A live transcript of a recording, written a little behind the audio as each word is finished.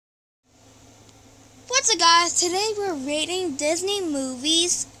So guys, today we're rating Disney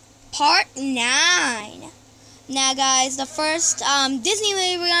movies part 9. Now guys, the first Disney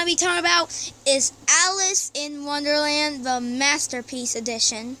movie we're going to be talking about is Alice in Wonderland, the Masterpiece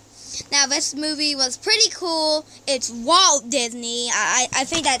Edition. Now this movie was pretty cool. It's Walt Disney. I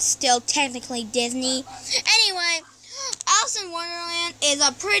think that's still technically Disney. Anyway, Alice in Wonderland is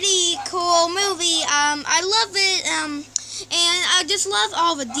a pretty cool movie. I love it. And I just love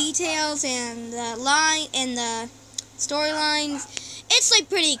all the details and the line and the storylines. It's like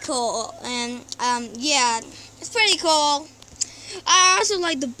pretty cool, and yeah, it's pretty cool. I also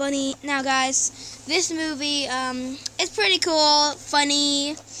like the bunny. Now, guys, this movie it's pretty cool,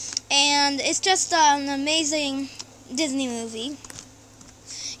 funny, and it's just an amazing Disney movie.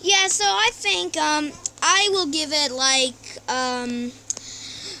 Yeah, so I think I will give it like I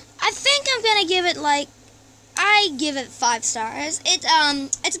think I'm gonna give it like. I give it 5 stars. It's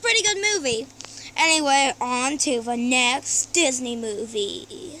a pretty good movie. Anyway, on to the next Disney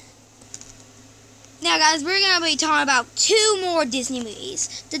movie. Now, guys, we're gonna be talking about 2 more Disney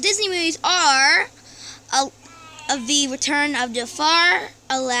movies. The Disney movies are The Return of Jafar,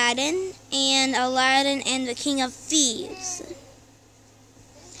 Aladdin and the King of Thieves.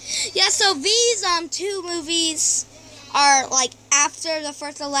 Yeah, so these 2 movies are like after the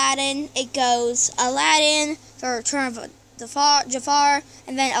first Aladdin. It goes Aladdin, The Return of Jafar,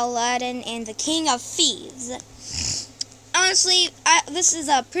 and then Aladdin and the King of Thieves. Honestly, this is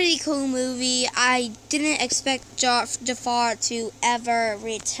a pretty cool movie. I didn't expect Jafar to ever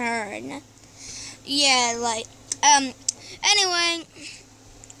return. Yeah, like, anyway,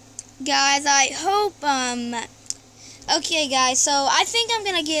 guys, I hope, okay, guys, so I think I'm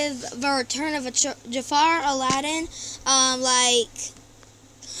gonna give The Return of Jafar, Aladdin, like,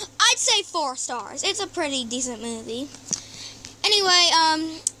 I'd say 4 stars. It's a pretty decent movie. Anyway,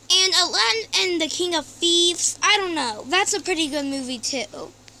 and Aladdin and the King of Thieves, I don't know. That's a pretty good movie,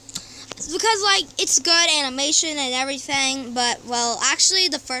 too. Because, like, it's good animation and everything, but, well, actually,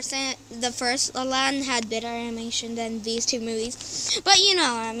 the first Aladdin had better animation than these 2 movies. But you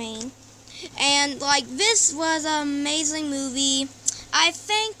know what I mean. And, like, this was an amazing movie. I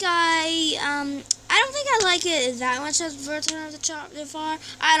think I don't think I like it that much as Return of the Jafar.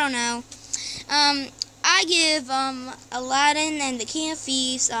 I don't know. I give Aladdin and the King of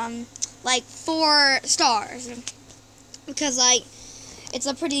Thieves like 4 stars because like it's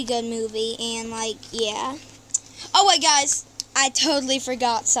a pretty good movie and like yeah. Oh wait, guys, I totally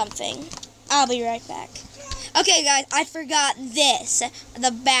forgot something. I'll be right back. Okay, guys, I forgot this.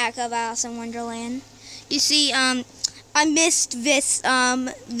 The back of Alice in Wonderland. You see, I missed this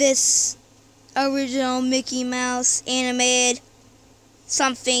this original Mickey Mouse animated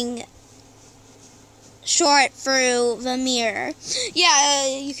something short through the mirror. Yeah,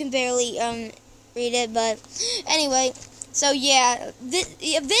 you can barely read it, but anyway, so yeah,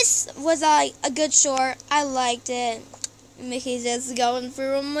 this was a good short. I liked it. Mickey's just going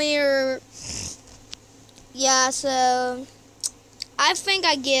through a mirror. Yeah, so I think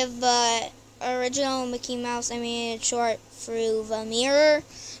I give the original Mickey Mouse animated short through the mirror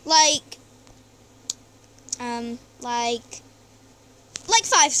like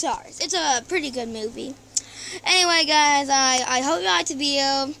 5 stars. It's a pretty good movie. Anyway, guys, I hope you liked the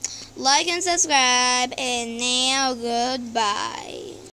video. Like and subscribe, and now goodbye.